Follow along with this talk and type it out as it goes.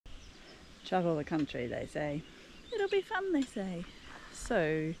Travel the country, they say. It'll be fun, they say.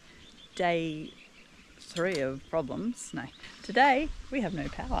 So, day 3 of problems. No, today we have no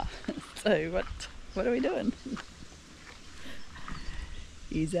power. So what are we doing?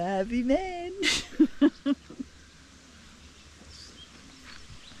 He's a happy man. You're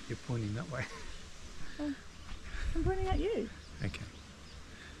pointing that way. Oh, I'm pointing at you. Okay.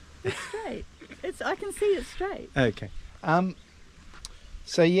 It's straight. I can see it's straight. Okay.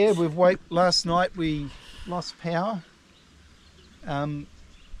 So yeah, last night we lost power.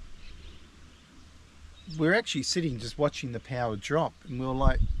 We're actually sitting just watching the power drop, and we were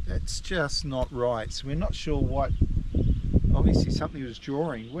like, that's just not right. So we're not sure what, obviously something was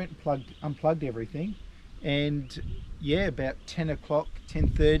drawing. We went and unplugged everything, and yeah, about 10 o'clock,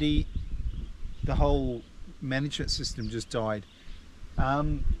 10:30, the whole management system just died.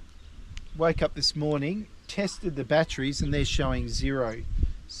 Woke up this morning, tested the batteries, and they're showing 0.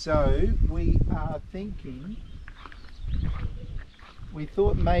 So we are thinking, we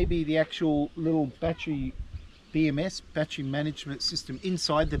thought maybe the actual little battery BMS, battery management system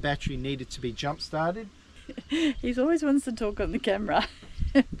inside the battery, needed to be jump started. He's always wants to talk on the camera,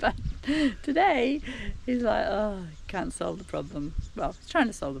 but today he's like, oh, can't solve the problem. Well, he's trying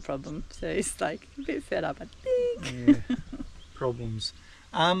to solve the problem, so he's like a bit fed up, I think. Yeah, problems.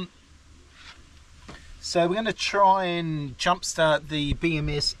 So we're going to try and jumpstart the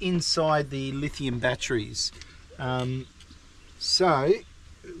BMS inside the lithium batteries. So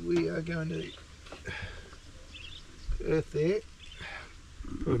we are going to earth there.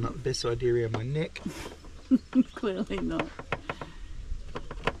 Probably not the best idea around my neck. Clearly not.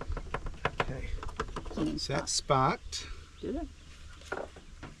 Okay. So that sparked. Did it? I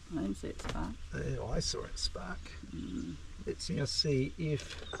didn't see it spark. I saw it spark. Let's now see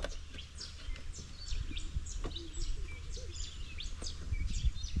if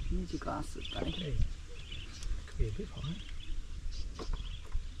Use your glasses, buddy. okay. Could be a bit high.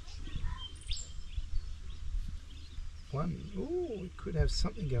 Oh, we could have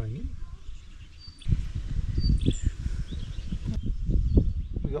something going in.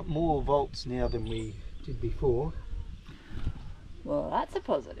 We got more volts now than we did before. Well, that's a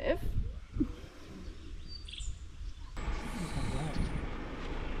positive.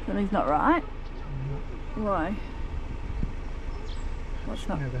 Something's not right. Why? What's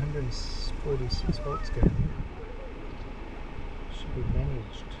not? We have 146 volts going in. Should be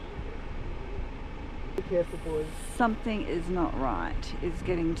managed. Be careful, boys. Something is not right. It's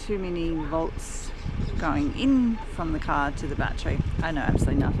getting too many volts going in from the car to the battery. I know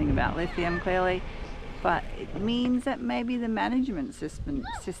absolutely nothing about lithium, clearly, but it means that maybe the management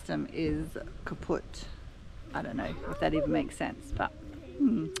system is kaput. I don't know if that even makes sense, but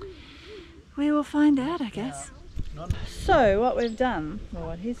we will find out, I guess. So what we've done, or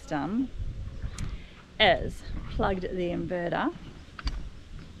what he's done, is plugged the inverter,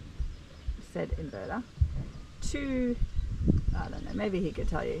 said inverter, to, I don't know, maybe he could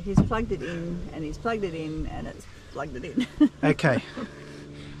tell you. He's plugged it in, and he's plugged it in, and it's plugged it in. Okay.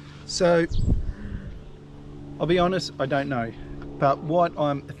 So, I'll be honest, I don't know. But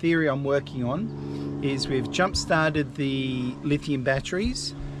a theory I'm working on is we've jump-started the lithium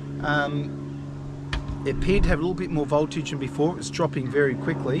batteries. It appeared to have a little bit more voltage than before. It was dropping very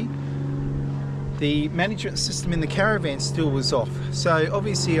quickly. The management system in the caravan still was off. So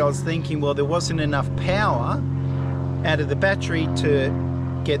obviously I was thinking, well, there wasn't enough power out of the battery to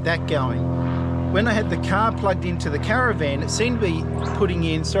get that going. When I had the car plugged into the caravan, it seemed to be putting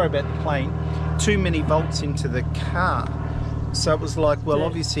in, sorry about the plane, too many volts into the car. So it was like, well,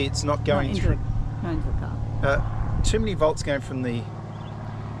 obviously it's not going through. Not into the car. Too many volts going from the...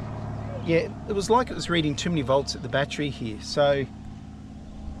 Yeah, it was like it was reading too many volts at the battery here. So,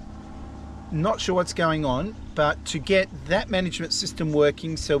 not sure what's going on, but to get that management system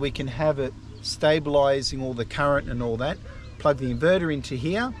working so we can have it stabilizing all the current and all that, plug the inverter into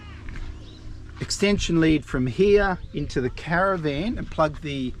here, extension lead from here into the caravan and plug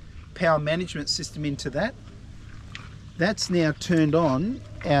the power management system into that. That's now turned on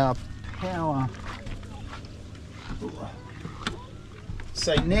our power.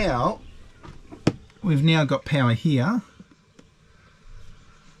 So now we've now got power here.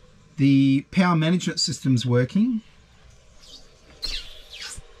 The power management system's working.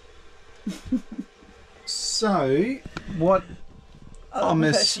 So what I'm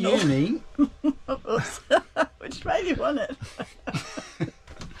assuming which made you want it.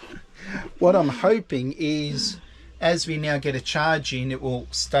 What I'm hoping is as we now get a charge in, it will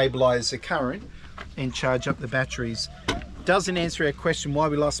stabilize the current and charge up the batteries. Doesn't answer our question why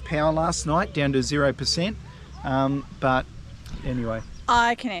we lost power last night down to 0%, but anyway.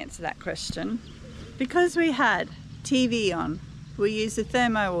 I can answer that question. Because we had TV on, we used the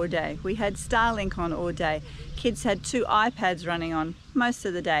thermo all day, we had Starlink on all day, kids had 2 iPads running on most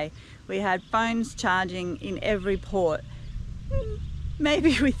of the day, we had phones charging in every port.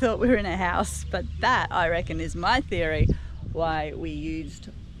 Maybe we thought we were in a house, but that, I reckon, is my theory why we used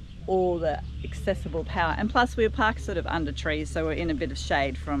all the accessible power. And plus we were parked sort of under trees, so we're in a bit of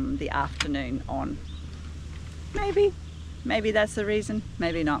shade from the afternoon on. Maybe that's the reason,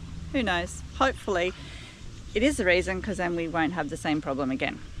 maybe not, who knows. Hopefully it is the reason, because then we won't have the same problem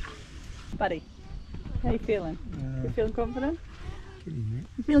again. Buddy, how you feeling? You feeling confident?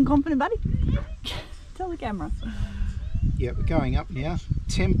 You feeling confident, buddy? Tell the camera. Yeah, we're going up now.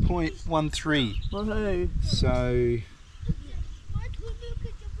 10.13. Woohoo. So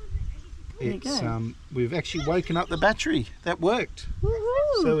it's we've actually woken up the battery. That worked.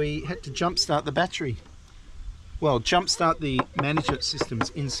 Woohoo. So we had to jump start the battery. Well, jump start the management systems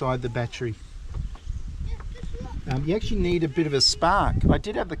inside the battery. You actually need a bit of a spark. I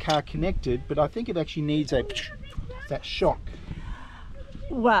did have the car connected, but I think it actually needs that shock.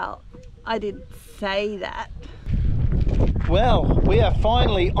 Well, I didn't say that. Well, we are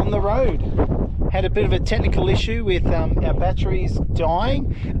finally on the road. Had a bit of a technical issue with our batteries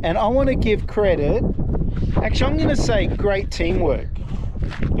dying, and I want to give credit, actually I'm going to say great teamwork,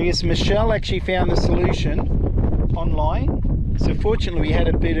 because Michelle actually found the solution online. So fortunately we had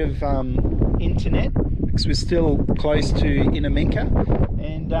a bit of internet, because we're still close to Inaminka,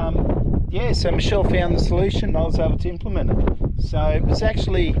 and yeah, so Michelle found the solution and I was able to implement it. So it was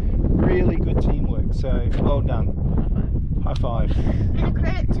actually really good teamwork, so well done. High five. And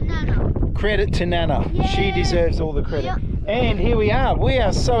credit to Nana. Credit to Nana. Yay. She deserves all the credit. Yep. And here we are. We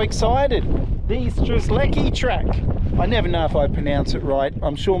are so excited. The Strzelecki Track. I never know if I pronounce it right.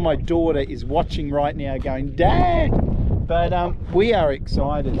 I'm sure my daughter is watching right now going, Dad! But we are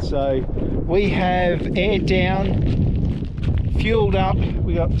excited. So we have aired down, fueled up.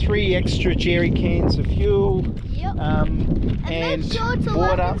 We got 3 extra jerry cans of fuel. Yep. And make sure to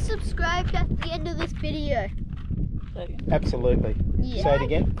water. like and subscribe at the end of this video. Absolutely. Yeah. Say it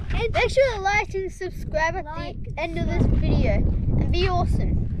again. And make sure to like and subscribe at the end of this video. And be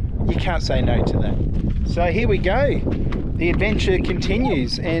awesome. You can't say no to that. So here we go. The adventure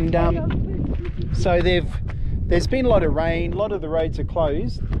continues, and so there's been a lot of rain. A lot of the roads are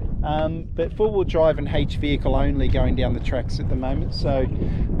closed, but 4-wheel drive and H vehicle only going down the tracks at the moment. So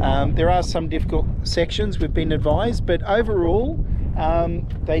there are some difficult sections, we've been advised, but overall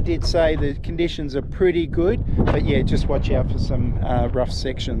they did say the conditions are pretty good, but yeah, just watch out for some rough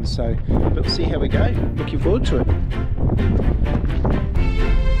sections. So but we'll see how we go. Looking forward to it.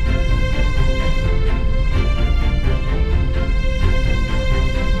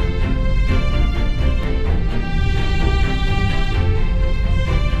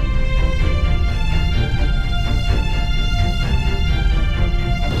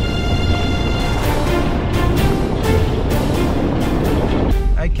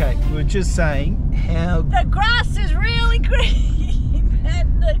 Okay, we were just saying how the grass is really green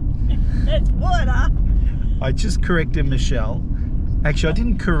and there's water. I just corrected Michelle. Actually, I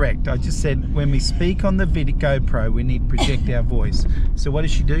didn't correct. I just said when we speak on the GoPro, we need to project our voice. So what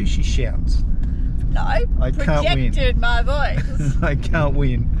does she do? She shouts. No, I projected my voice. I can't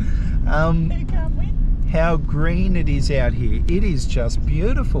win. Who can't win? How green it is out here. It is just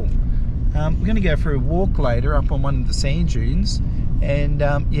beautiful. We're going to go for a walk later up on one of the sand dunes, and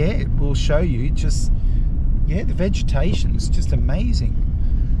yeah, we'll show you just, yeah, the vegetation's just amazing.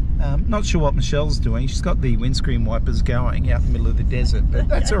 Not sure what Michelle's doing. She's got the windscreen wipers going out in the middle of the desert, but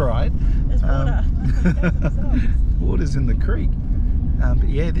that's all right. There's water. Water's in the creek. But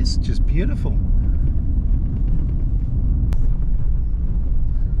yeah, this is just beautiful.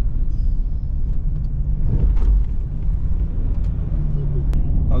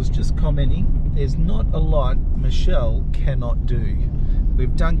 I was just commenting, there's not a lot Michelle cannot do.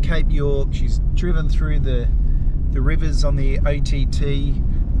 We've done Cape York, she's driven through the rivers on the OTT,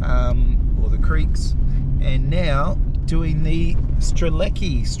 or the creeks, and now doing the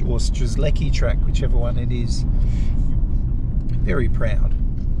Strzelecki Track, whichever one it is. Very proud,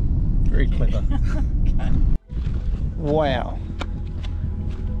 very clever. Okay. Wow.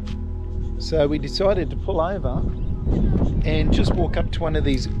 So we decided to pull over and just walk up to one of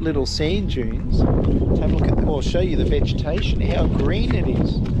these little sand dunes, have a look at them, or show you the vegetation, how green it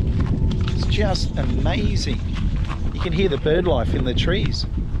is. It's just amazing. You can hear the bird life in the trees.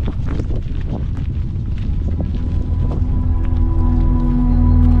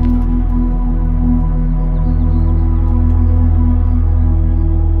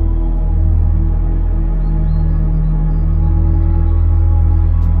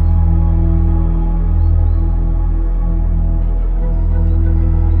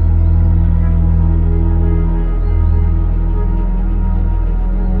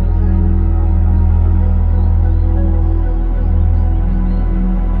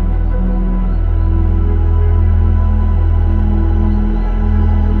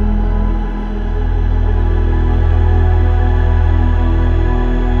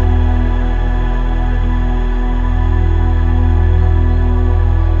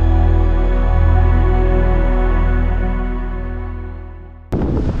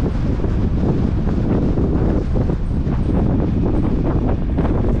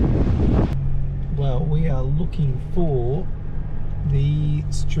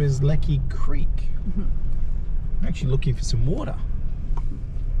 Strzelecki Creek. I'm actually looking for some water.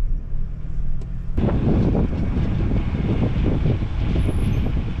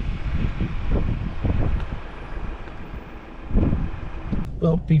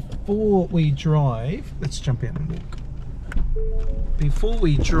 Well, before we drive, let's jump out and walk. Before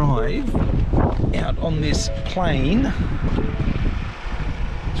we drive out on this plain,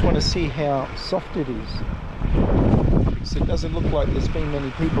 just want to see how soft it is. Because it doesn't look like there's been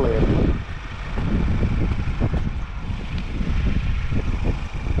many people out here.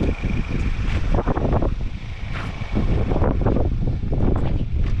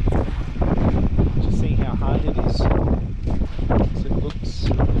 Just see how hard it is. As it looks.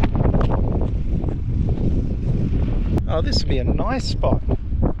 Oh, this would be a nice spot.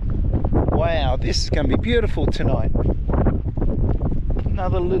 Wow, this is going to be beautiful tonight.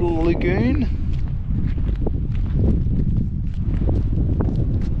 Another little lagoon.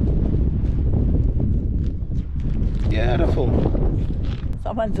 Beautiful.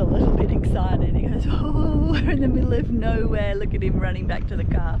 Someone's a little bit excited. He goes, oh, we're in the middle of nowhere. Look at him running back to the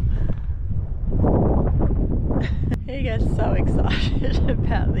car. He gets so excited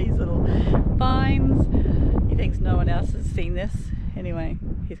about these little vines. He thinks no one else has seen this. Anyway,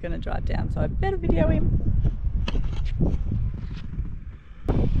 he's going to drive down, so I better video him.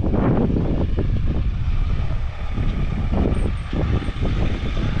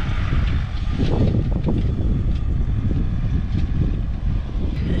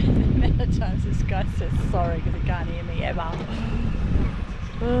 The amount of times this guy says sorry because he can't hear me ever.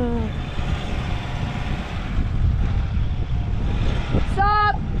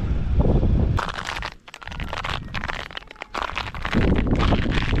 Stop!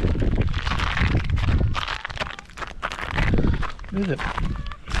 Look at it.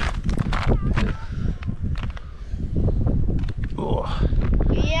 Oh.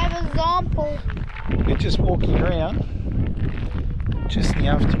 We have a example. We're just walking around, just in the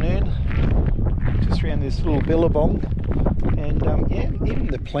afternoon, just around this little billabong, and yeah, even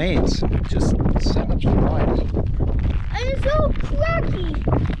the plants, just so much variety. And it's all cracky.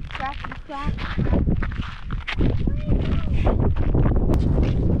 Cracky, cracky.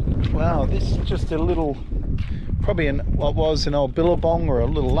 Wow, this is just a little, probably what was an old billabong or a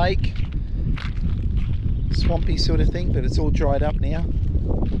little lake, swampy sort of thing, but it's all dried up now.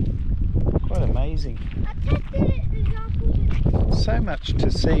 Quite amazing. I tested it, the example. So much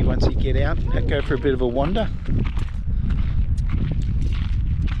to see once you get out and go for a bit of a wander.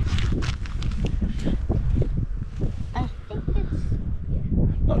 I think it's...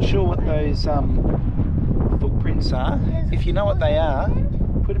 Not sure what those footprints are. If you know what they are,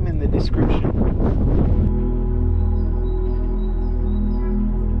 put them in the description.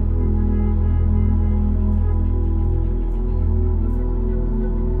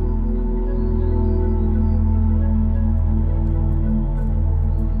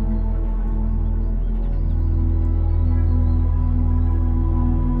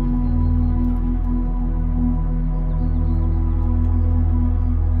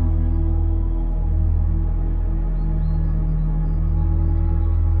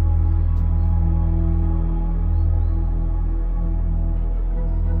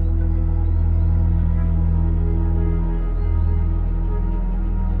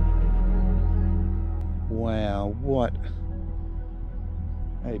 Wow, what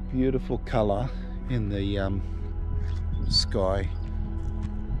a beautiful colour in the sky.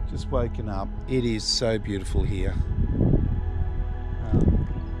 Just woken up. It is so beautiful here.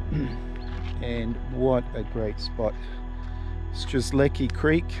 And what a great spot. Strzelecki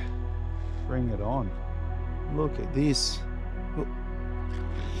Creek. Bring it on. Look at this. Look.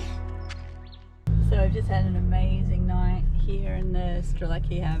 So we've just had an amazing night here in the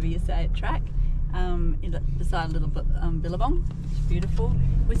Strzelecki, however you say it, track. Beside a little billabong. It's beautiful.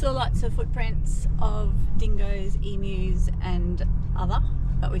 We saw lots of footprints of dingoes, emus and other,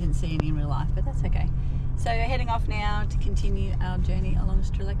 but we didn't see any in real life, but that's okay. So we're heading off now to continue our journey along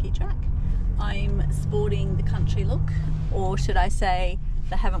Strzelecki Track. I'm sporting the country look, or should I say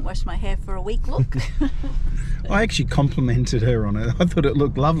the haven't washed my hair for a week look. I actually complimented her on it. I thought it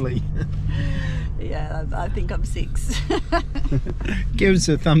looked lovely. Yeah, I think I'm 6. Give us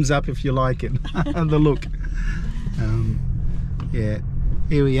a thumbs up if you like it. The look. Yeah,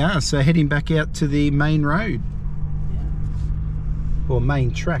 here we are. So heading back out to the main road. Yeah. Or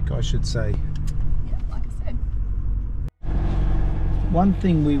main track, I should say. Yeah, like I said. One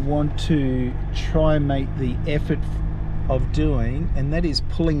thing we want to try and make the effort of doing, and that is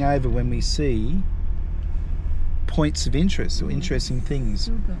pulling over when we see points of interest or interesting things.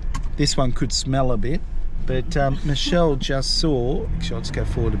 Okay. This one could smell a bit, But Michelle just saw, actually I'll just go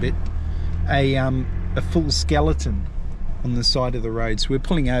forward a bit, a full skeleton on the side of the road. So we're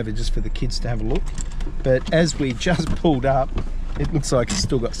pulling over just for the kids to have a look. But as we just pulled up, it looks like it's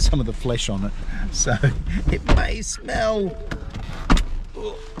still got some of the flesh on it. So it may smell.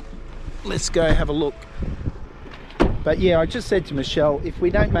 Oh, let's go have a look. But yeah, I just said to Michelle, if we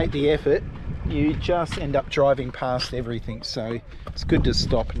don't make the effort, you just end up driving past everything. So it's good to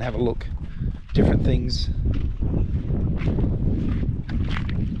stop and have a look. Different things.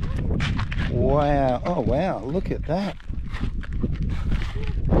 Wow. Oh wow, look at that.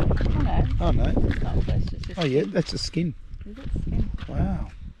 Oh no. Oh no. It's not flesh, it's just Oh yeah, skin. that's a skin. Is it skin? Wow.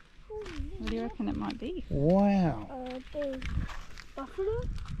 What do you reckon it might be? Wow. Buffalo.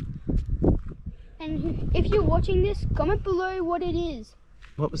 And if you're watching this, comment below what it is.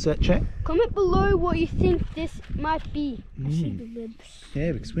 What was that, Jack? Comment below what you think this might be. I see the lips.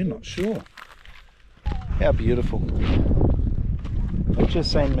 Yeah, because we're not sure. How beautiful. I was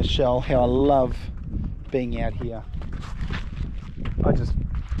just saying, Michelle, how I love being out here. I just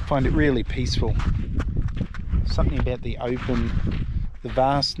find it really peaceful. Something about the open, the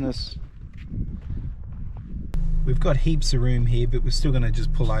vastness. We've got heaps of room here, but we're still going to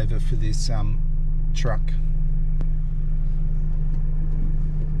just pull over for this truck.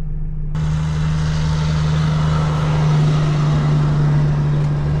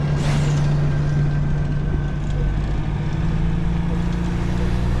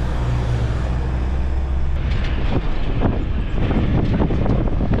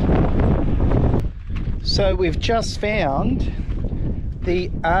 So we've just found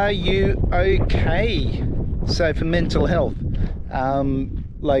the Are You OK? So for mental health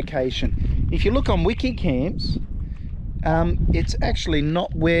location. If you look on Wikicamps, it's actually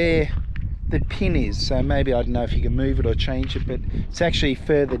not where the pin is. So maybe, I don't know if you can move it or change it, but it's actually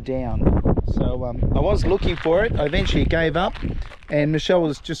further down. So I was looking for it. I eventually gave up, and Michelle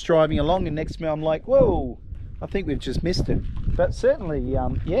was just driving along, and next to me I'm like, whoa, I think we've just missed it. But certainly,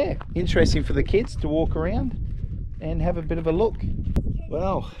 yeah, interesting for the kids to walk around and have a bit of a look.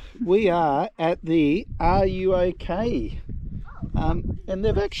 Well, we are at the Are You OK? And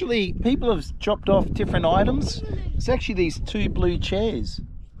they've actually, people have dropped off different items. It's actually these 2 blue chairs.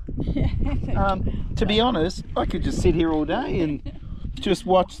 To be honest, I could just sit here all day and just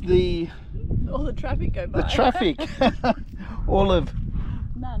watch all the traffic go by. The traffic. All of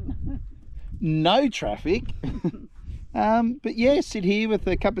none. No traffic. But yeah, sit here with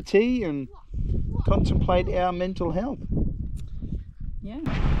a cup of tea and contemplate our mental health. Yeah.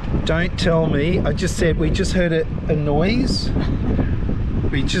 Don't tell me. I just said we just heard a noise.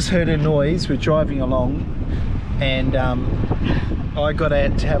 We just heard a noise. We're driving along, and I got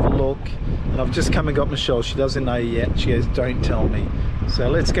out to have a look, and I've just come and got Michelle. She doesn't know yet. She goes, don't tell me. So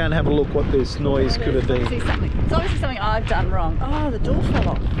let's go and have a look what this noise could have been. It's obviously something I've done wrong. Oh, the door fell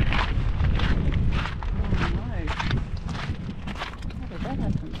off.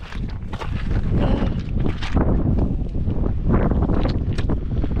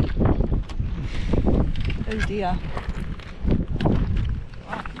 Oh dear.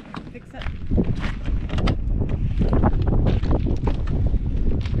 Right, fix it.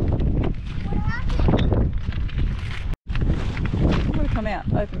 It would have come out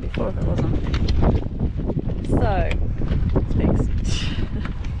open before if it wasn't. So, it's fixed.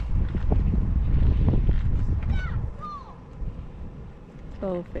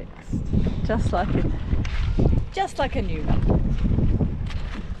 All fixed. Just like a new one.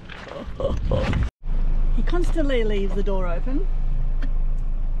 He constantly leaves the door open,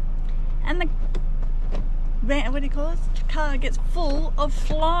 and the van, what do you call it? Car gets full of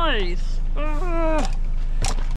flies. Ugh.